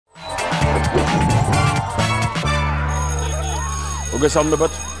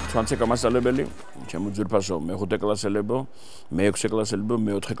მოგესალმებათ, ცვანციკა მასწავლებელი, ჩემო ძვირფასო მე-5 კლასელებო, მე-6 კლასელებო,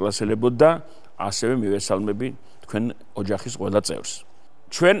 მე-4 კლასელებო და ასევე მივესალმები თქვენ ოჯახის ყველა წევრს.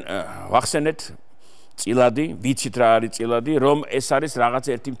 ჩვენ ვახსენეთ წილადი, ვიცით რა არის წილადი, რომ ეს არის რაღაც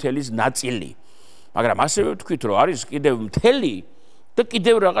ერთი მთელის ნაწილი. მაგრამ ასევე ვთქვით, რომ არის კიდევ მთელი და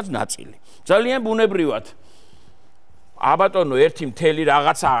კიდევ რაღაც ნაწილი. ძალიან ბუნებრივად აბატონო ერთი მთელი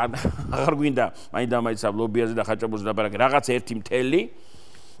რაღაცა აღარ გვინდა მაინდა-მაინც ლობიაზე და ხაჭაპურზე დაბარაკე რაღაც ერთი მთელი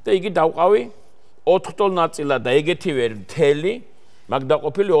და იგი დავყავი 4 ტოლ ნაწილად და ეგეთივე მთელი მაგ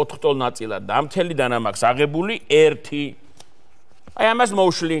დაყოფილი 4 ტოლ ნაწილად და ამ მთელიდან ამაქვს აღებული 1 აი ამას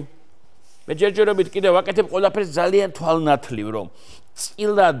მოვშლი მე ჯერჯერობით კიდევ ვაკეთებ ყველაფერს ძალიან თვალნათლივ რომ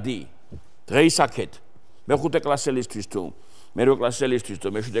წილადი დღეისაკეთ მე-5 კლასელისთვის თუ მე-8 კლასელისთვის თუ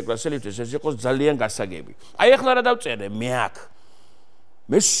მე-7 კლასელისთვის ეს იყოს ძალიან გასაგები. აი ახლა რა დავწერე მე აქ.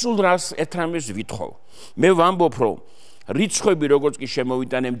 მე სულ რას ერთ რამეს ვითხოვ. მე ვამბობ რომ რიცხვები როგორც კი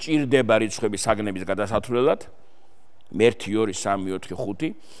შემოვიტანე მჭირდება რიცხვები საგნების გადასათვლელად 1 2 3 4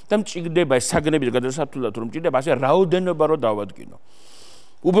 5 და მჭირდება ეს საგნების გადასათვლელად რომ მჭირდება ასე რაოდენობა რომ დავადგინო.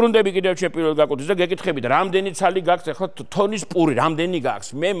 უბრუნდები კიდევ ჩემ პირველ გაკვეთილს და გეკითხებით რამდენი ცალი გაქვს ახლა თონის პური რამდენი გაქვს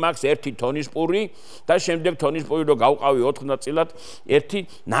მე მაქვს 1 თონის პური და შემდეგ თონის პური რო გავყავი 4 ნაწილად 1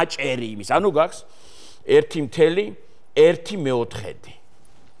 ნაჭერი იმის ანუ გაქვს 1 მთელი 1 მეოთხედი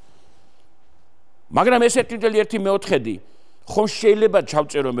მაგრამ ეს 1 მთელი 1 მეოთხედი ხომ შეიძლება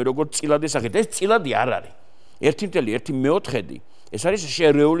ჩავწერო მე როგორც წილადის სახით ეს წილადი არ არის 1 მთელი 1 მეოთხედი ეს არის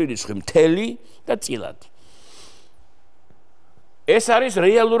შერეული რიცხვი მთელი და წილადი ეს არის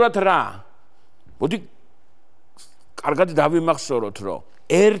რეალურად რა. მოდი კარგად დავიმახსოვროთ, რომ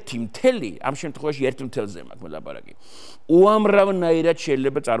 1 მთელი ამ შემთხვევაში 1 მთელზე მაქვს მოლაპარაკი. უამრავნაირად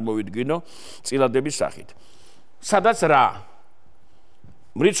შეიძლება წარმოვიდგინო წილადების სახით. სადაც რა?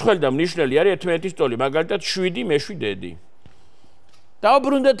 მრიცხველი და მნიშვნელი არის ერთმანეთის ტოლი, მაგალითად 7 მე-7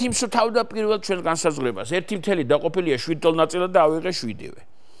 დაუბრუნდეთ იმ თავდაპირველ ჩვენ განსაზღვრებას. 1 მთელი დაყოფილია 7 ტოლ ნაწილად და ავიღე 7-ვე.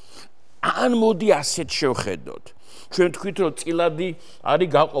 ან მოდი ასეთ შევხედოთ. ჩვენ თქვით რომ წილადი არის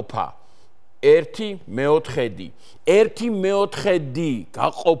გაყოფა 1 მეოთხედი 1 მეოთხედი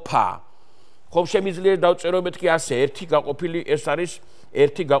გაყოფა ხომ შემიძლია დავწერო მეთქი ასე 1 გაყოფილი ეს არის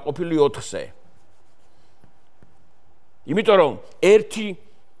 1 გაყოფილი 4-ზე იმიტომ რომ 1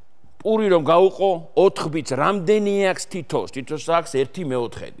 პური რომ გავუყო 4 ბიტს რამდენი აქვს თითოს აქვს 1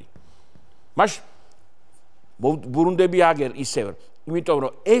 მეოთხედი მაშ ბრუნდები აგერ ისევ იმიტომ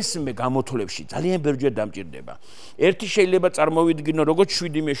რომ ეს მე გამოთვლებში ძალიან ბევრჯერ დამჭირდება. 1 შეიძლება წარმოვიდგინო როგორც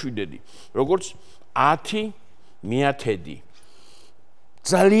 7 მე-7, როგორც 10 მე-10.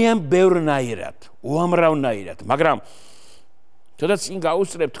 ძალიან ბევრნაირად, უამრავნაირად, მაგრამ თუნდაც წინ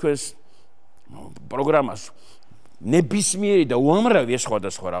გაუსწრებ თქვენს პროგრამას ნებისმიერი და უამრავი ეს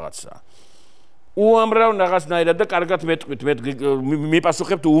სხვადასხვა რაღაცაა. უამრავ რაღაცნაირად და კარგად მეტყვით, მე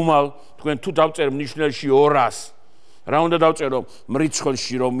მიპასუხებთ უმალ, თქვენ თუ დავწერ მნიშვნელში 200 რა უნდა დავწერო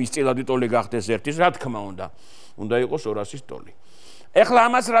მრიცხველში რომ ის წილადი ტოლი გახდეს 1-ის რა თქმა უნდა იყოს 200-ის ტოლი. ეხლა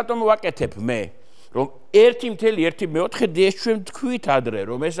ამას რატომ ვაკეთებ მე რომ 1 მთელი 1 მეოთხედი ეს ჩვენ თქვით ადრე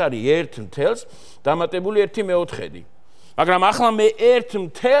რომ ეს არის 1 მთელს დამატებული 1 მეოთხედი. მაგრამ ახლა მე 1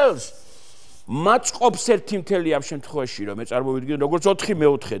 მთელს მაწყობს 1 მთელი ამ შემთხვევაში რომ მე წარმოვიდგინე როგორც 4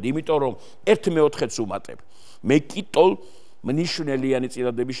 მეოთხედი, იმიტომ რომ 1 მეოთხედს უმატებ. მე კი ტოლ მნიშვნელიანი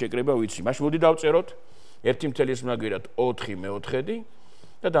წილადების შეკრება ვიცი. მაშინ მოდი დავწეროთ 1 მთელის მაგერად 4 მეოთხედი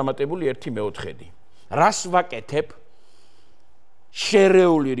და დამატებული 1 მეოთხედი. რას ვაკეთებ?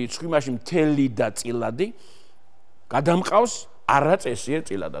 შერეული რიცხვი, მაშინ მთელი და წილადი გადამყავს არაწესიერ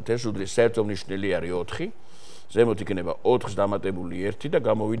წილადად. ეს უდრის საერთო მნიშვნელი არის 4. ზემოთ იქნება 4-ს დამატებული 1 და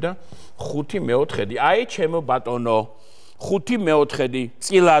გამოვიდა 5 მეოთხედი. აი ჩემო ბატონო, 5 მეოთხედი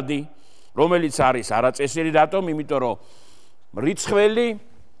წილადი, რომელიც არის არაწესიერი რატომ? იმიტომ რომ რიცხველი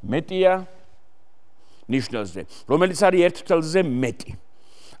მეტია ნიშნულზე, რომელიც არის 1 მთელზე მეტი.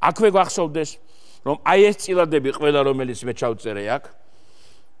 აქვე გახსოვდეს, რომ აი ეს წილადები ყველა რომელიც მე ჩავწერე აქ,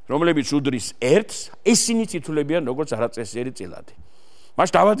 რომლებიც უდრის 1-ს, ისინი ითვლებიან როგორც არაწესიერი წილადი. მაშ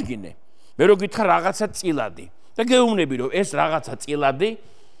დავადგინე, მე რო გითხრა რაღაცა წილადი და გეუბნები რომ ეს რაღაცა წილადი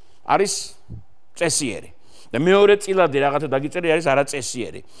არის წესიერი. და მეორე წილადი რაღაცა დაგიწერე არის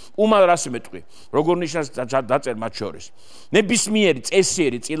არაწესიერი. უმალ რას მეტყვი, როგორ ნიშნავს დაწერ მათ შორის. ნებისმიერი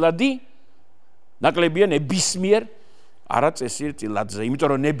წესიერი წილადი ნაკლებია ნებისმიერ არაწესიერ წილადზე, იმიტომ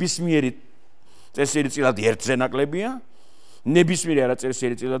რომ ნებისმიერი წესიერი წილადი 1-ზე ნაკლებია, ნებისმიერი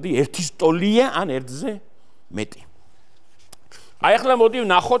არაწესიერი წილადი 1-ის ტოლია ან 1-ზე მეტი. აი ახლა მოდი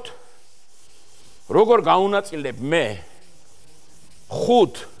ვნახოთ როგორ გავუნაწილებ მე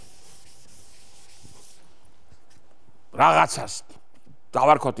 5 რაღაცას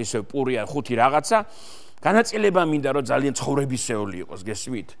დავარქოთ ისე პურია 5 რაღაცა განაწილება მინდა რომ ძალიან ცხოვრებისეული იყოს,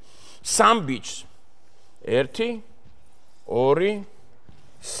 გესმით? 3 ბიჭს 1 2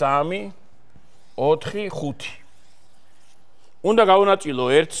 3 4 5 უნდა გავუნაწილო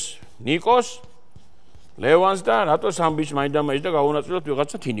ერთს ნიკოს ლევანს და რატო 3 ბიჭს მაინდა-მაინც და გავუნაწილოთ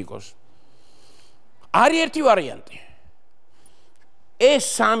ვიღაცა თინიკოს. არის ერთი ვარიანტი. ეს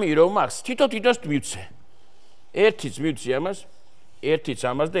 3 რომ აქვს, თითო-თითოს მივცე. ერთიც მივცე ამას, ერთიც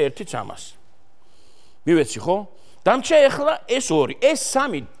ამას და ერთიც ამას. მივეცი ხო? დამჭა ეხლა ეს 2, ეს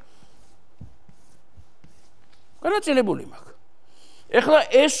 3 განაწილებული მაქვს. ეხლა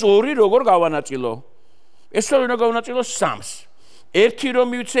ეს 2 როგორ გავანაწილო? ეს 2 უნდა გავანაწილო 3-ს. ერთი რომ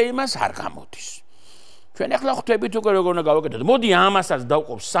მივცე იმას არ გამოდის. ჩვენ ეხლა ხვდებით უკვე როგორ უნდა გავაკეთოთ. მოდი ამასაც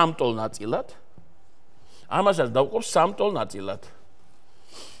დავყოფ 3 ტოლ ნაწილად. ამასაც დავყოფ 3 ტოლ ნაწილად.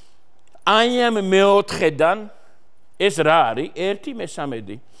 აი ამ მეოთხედან ეს რა არის?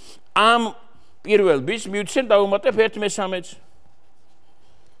 1/3. ამ პირველ ბიჭს მივცენ დავუმატებ 1/3.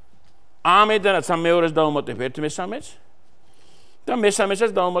 ამედანაც ამ მეორეს დავუმატებ 1/3 და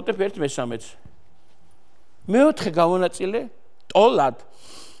მესამესაც დავუმატებ 1/3. მეოთხე გავანაწილე ტოლად.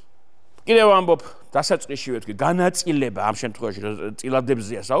 კიდევ ამბობ დასაწყისში ვეთქვი, განაწილება ამ შემთხვევაში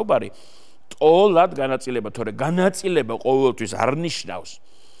წილადებზეა საუბარი. ტოლად განაწილება, თორე განაწილება ყოველთვის არ ნიშნავს.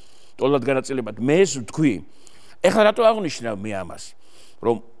 ტოლად განაწილებად მე ვთქვი. ეხლა რატო აღნიშნავ მე ამას?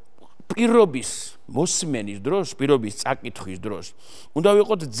 რომ პირობის მოსმენის დროს, პირობის წაკითხვის დროს უნდა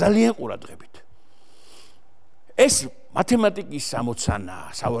ვიყოთ ძალიან ყურადღებით. ეს მათემატიკის ამოცანაა,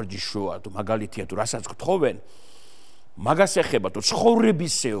 სავარჯიშოა თუ მაგალითია თუ რასაც გთხოვენ, მაგას ეხება თუ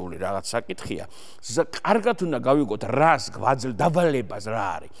ცხოვრებისეული რაღაც საკითხია, კარგად უნდა გავიგოთ რას გვაძლევს დავალებას რა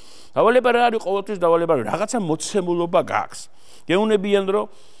არის. დავალება რა არის? ყოველთვის დავალება რაღაცა მოცემულობა გაქვს. გეუნებიან რომ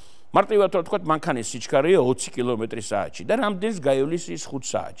მარტივად რა თქვათ, მანქანის სიჩქარეა 20 კმ/სთ და რამდენს გაივლის ის 5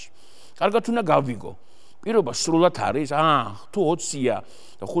 საათში. კარგად უნდა გავიგო. პირობა სრულად არის, თუ 20-ია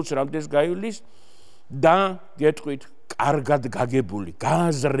და 5 რამდენს გაივლის და გეტყვით, კარგად გაგებული,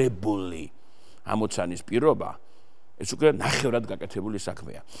 გააზრებული ამოცანის პირობა, ეს უკვე ნახევრად გაკეთებული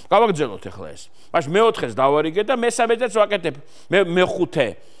საქმეა. გავაგრძელოთ ახლა ეს. მაშინ მეოთხეს დავარიგე და მესამესაც ვაკეთებ. მეხუთე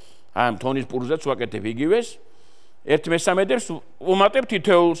ამ თონის პურზეც ვაკეთებ იგივეს. 1/3 ვუმატებ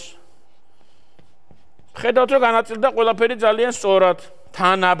თითოეულს. ხედავთ რომ განაწილდა ყველაფერი ძალიან სწორად,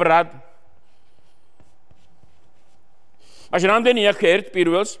 თანაბრად. მაშინ რამდენი აქვს 1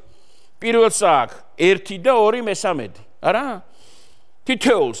 პირველს? პირველს აქვს 1 და 2 მესამედი. არა?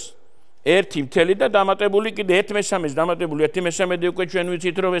 თითოეულს 1 და დამატებული კიდე 1/3 დამატებული 1/3 უკვე ჩვენ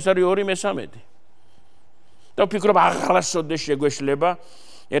ვიცით რომ ეს არის 2/3. და ვფიქრობ აღარასოდეს შეგვეშლება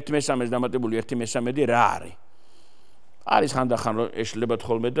 1/3 დამატებული 1/3 რა არის? არის ხანდახან რომ ეშლებათ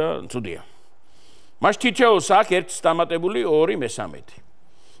ხოლმე და ცუდია. მაშ თითოეულს აქვს 1 დამატებული 2/3.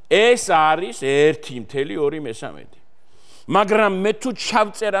 ეს არის 1/2/3. მაგრამ მე თუ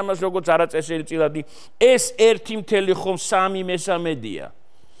ჩავწერ ამას როგორც არაწესიერი წილადი, ეს 1 ხომ 3/3-ია.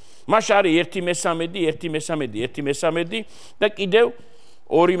 მაშ არის 1/3, 1/3, 1/3 და კიდევ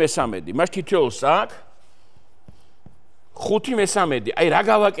 2/3. მაშ თითოეულს აქვს 5/3. აი რა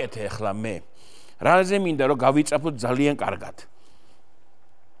გავაკეთე ახლა მე? რაზე მინდა რომ გავიწაფოთ ძალიან კარგად.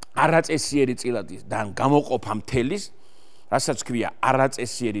 არაწესიერი წილადისგან გამოყოფა მთელის, რასაც ქვია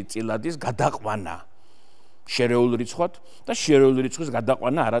არაწესიერი წილადის გადაყვანა შერეულ რიცხვად და შერეულ რიცხვის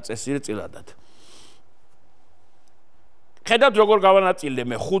გადაყვანა არაწესიერ წილადად. ხედავთ როგორ გავანაწილე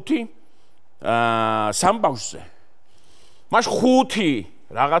მე 5 3 ბავშვზე. მაშ 5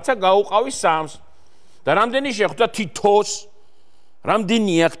 რაღაცა გაუყავი 3-ს და რამდენი შეხვდა თითოს?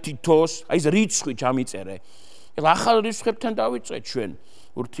 რამდენი აქვს თითოს? აი ეს რიცხვი ჩამიწერე. ეხლა ახალ რიცხვებთან დავიწყეთ ჩვენ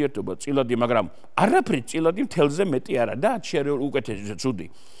ურთიერთობა წილადი, მაგრამ არაფერი წილადი მთელზე მეტი არა და შერეული უკეთესი ცუდი.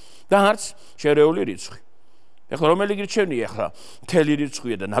 და არც შერეული რიცხვი. ეხლა რომელი გირჩევნია ახლა? მთელი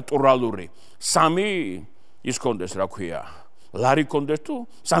რიცხვია და ნატურალური 3 ის კონდეს რა ქვია? ლარი კონდეს თუ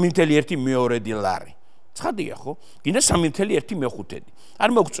 3.1 ლარი. ცხადია ხო? გინდა 3.1 არ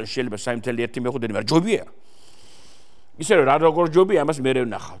მოგწონს შეიძლება 3.1, მაგრამ ჯობია. ისე რომ რა როგორ ჯობია ამას მე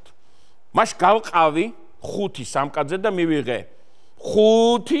ვნახავთ. მაშ გავყავი 5 სამკაცზე და მივიღე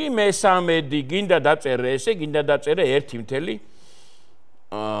 5/3 გინდა დაწერე ესე, გინდა დაწერე 1/2/3.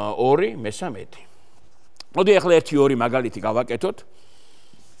 მოდი ახლა 1-2 მაგალითი გავაკეთოთ.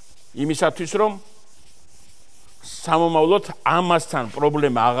 იმისათვის რომ სამომავლოდ ამასთან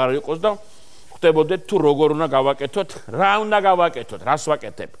პრობლემა აღარ იყოს და ხვდებოდეთ თუ როგორ უნდა გავაკეთოთ, რა უნდა გავაკეთოთ, რას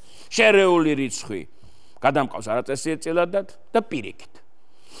ვაკეთებ. შერეული რიცხვი გადამყავს არაწესიერ წილადად და პირიქით.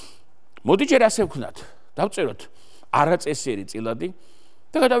 მოდი ჯერ ასე ვქნათ. დავწეროთ არაწესიერი წილადი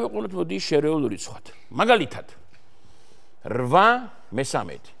და გადავიყვანოთ მოდი შერეულ რიცხვად. მაგალითად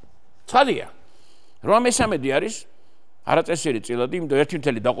 8/3. ცხადია. 8/3 არის არაწესიერი წილადი, იმიტომ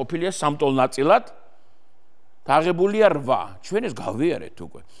 1/1 დაყოფილია სამტოლ ნაწილად და აღებულია 8. ჩვენ ეს გავიარეთ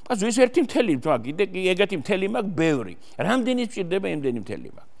უკვე. და ზუსტ 1/1 თქვა, კიდე ეგეთი მთელი მაქვს ბევრი. რამდენი სჭირდება იმდენი მთელი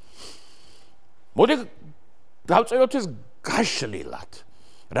მაქვს. მოდი დავწეროთ ეს გაშლილად.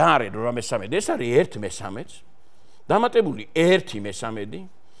 რა არის 8/3? ეს არის 1/3, დამატებული 1/3,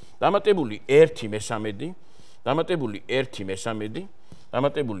 დამატებული 1/3, დამატებული 1/3,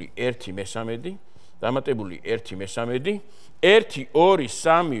 დამატებული 1/3, დამატებული 1/3, 1, 2, 3,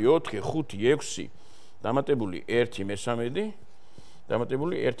 4, 5, 6, დამატებული 1/3,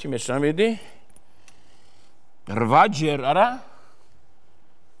 დამატებული 1/3, 8 ჯერ, არა?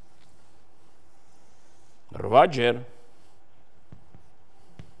 8 ჯერ.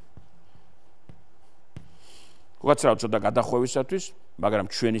 ვაცრავ ცოტა გადახვევისათვის, მაგრამ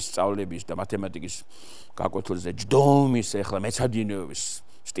ჩვენი სწავლების და მათემატიკის გაკვეთილზე ჯდომის ახლა მეცადინეობის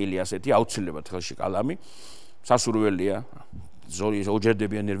სტილი ასეთი აუცილებლად ხელში კალამი, სასურველია, ზოლის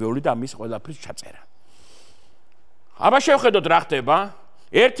ოჯერდებიან ნერვეული და ამის ყველაფრის ჩაწერა. აბა შევხედოთ რა ხდება.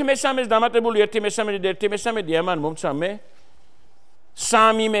 1/3 დამატებული 1/3 და 1/3 ამან მომცა მე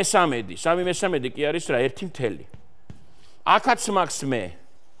 3/3. 3/3 კი არის რა 1/1. აქაც მაქვს მე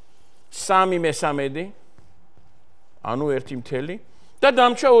 3/3, ანუ 1/1 და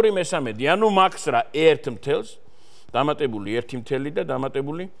დამჭა 2/3, ანუ მაქვს რა 1/1, დამატებული 1/1 და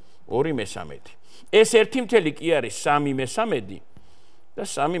დამატებული 2/3. ეს 1/1 კი არის 3/3 და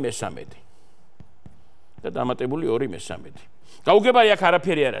 3/3 და დამატებული 2/3. გაუგებარი აქ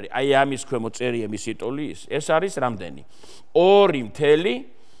არაფერი არ არის. აი ამის ქვემო წერია მისი ტოლი ეს არის რამდენი?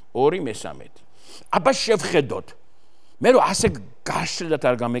 2/2/3. აბა შევხედოთ. მე რომ ასე გაშლილად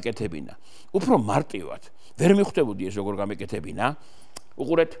არ გამეკეთებინა, უფრო მარტივად ვერ მიხვდებოდი ეს როგორ გამეკეთებინა.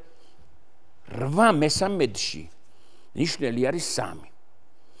 უყურეთ 8/3-ში ნიშნელი არის 3.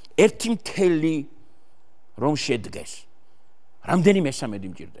 1/1 რომ შედგეს. რამდენი მესამედი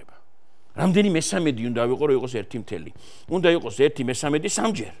მჭირდება? რამდენი მესამედი უნდა ვიყო რომ იყოს 1/1? უნდა იყოს 1/3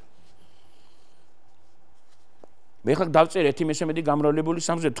 3ჯერ. მე ხალხ დავწერ 1/3 გამრავლებული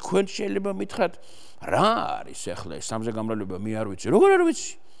 3-ზე, თქვენ შეიძლება მითხრათ რა არის ახლა ეს 3-ზე გამრავლება, მე არ ვიცი. როგორ არ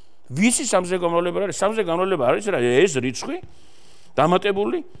ვიცი? ვისი 3-ზე გამრავლება არის? 3-ზე გამრავლება არის რა ეს რიცხვი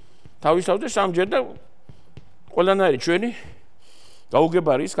დამატებული თავისთავად 3ჯერ და ყველანაირი ჩვენი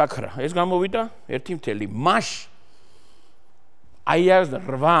გაუგებარი ის გაქრა. ეს გამოვიდა 1/1. მაშ აი ეს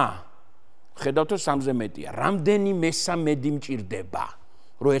 8 ხედავთ 3-ზე მეტია. რამდენი მესამედი მჭირდება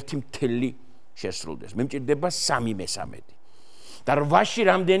რომ 1/1 შესრულდეს? მე მჭირდება 3/3. და 8-ში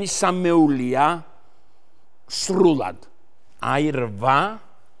რამდენი სამეულია სრულად? აი 8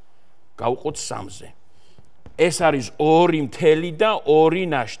 გავყოთ 3-ზე. ეს არის 2 და 2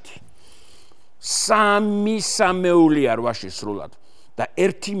 ნაშთი. 3 სამეული არ 8-ში სრულად და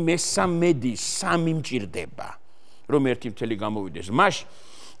 1/3 3 მჭირდება რომ 1/1 გამოვიდეს. მაშ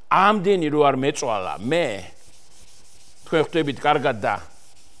ამდენი რო არ მეწვალა მე თქვენ ხვდებით კარგად და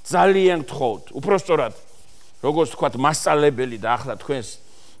ძალიან გთხოვთ, უпростоრად როგორც თქვათ მასწავლებელი და ახლა თქვენს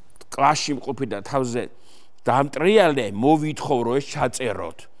კლასში მყოფი და თავზე დამტრიალე მოვითხოვ რომ ეს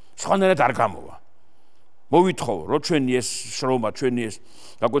ჩაწეროთ. სხვანაირად არ გამოვა. მოვითხოვ რომ ჩვენი ეს შრომა, ჩვენი ეს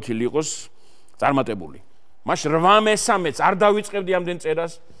გაკვეთილი იყოს წარმატებული. მაშ 8/3-ს არ დავიწყებდი ამდენ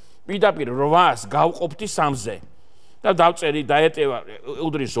წერას, პირდაპირ 8-ს გავყოფდი 3-ზე. და დავწერი დაეტევა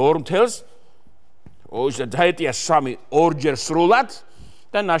უდრის 2/1, ისე დაეტია 3 2ჯერ სრულად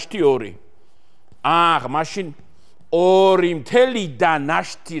და ნაშთი 2. აх, მაშინ 2/1 და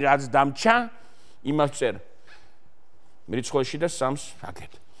ნაშთი რაც დამჭა, იმას წერ. მრიცხველში და 3-ს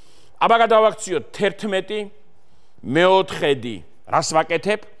აკეთე. აბა გადავაქციოთ 11, მე-4, რას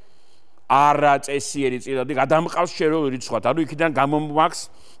ვაკეთებ? არაწესიერი წილადი გადამყავს შერეულ რიცხვად. ანუ იქიდან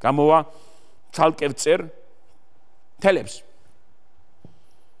გამოვა ცალკე წერ თელებს.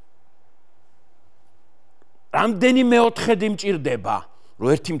 რამდენი მე-4 მჭირდება რომ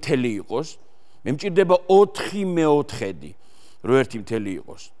 1/1 იყოს? მე მჭირდება 4/4 რომ 1/1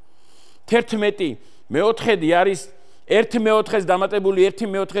 იყოს. 11 მე-4 არის 1/4-ს დამატებული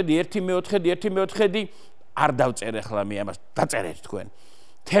 1/4, 1/4, 1/4 არ დავწერ ახლა მე ამას დაწერეთ თქვენ.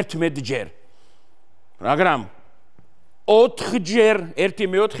 11 ჯერ. მაგრამ 4 ჯერ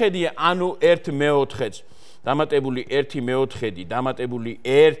 1/4 ანუ 1/4-ს დამატებული 1/4, დამატებული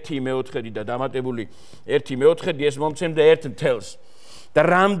 1/4 და დამატებული 1/4 ეს მომცემდა 1/1. და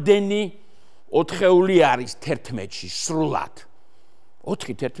რამდენი 4-ეული არის 11-ში სრულად?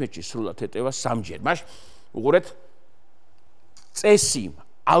 4 11-ში სრულად ეტევა 3 ჯერ. მაშ უყურეთ წესი,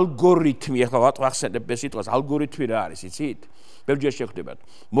 ალგორითმი, ახლა ვახსენებ ეს სიტყვას, ალგორითმი რა არის, იცით? ბევრჯერ შევხვდებათ.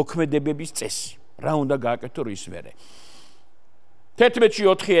 მოქმედებების წესი. რა უნდა გააკეთო ის მერე. 11-ში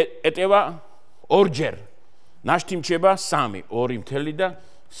 4 ეტევა ორჯერ ნაშთი მრჩება 3, 2 მთელი და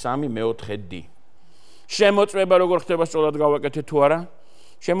 3 მეოთხე დი. შემოწმება როგორ ხდება სწორად გავაკეთეთ თუ არა?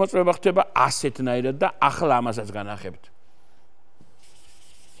 შემოწმება ხდება ასეთნაირად და ახლა ამასაც განახებთ.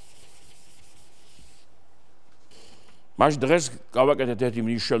 მაშ დღეს გავაკეთეთ ერთი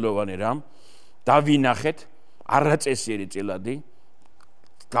მნიშვნელოვანი რამ, დავინახეთ არაწესიერი წილადი,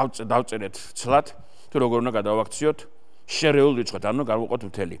 დავწერეთ ცლად, თუ როგორ უნდა გადავაქციოთ შერეულ რიცხვად, ანუ გავუყოთ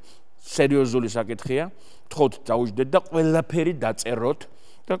მთელი. სერიოზული საკითხია, გთხოვთ დაუჯდეთ და ყველაფერი დაწეროთ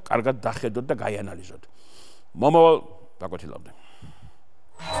და კარგად დახედოთ და გაიანალიზოთ. მომავალ დაკვეთილამდე.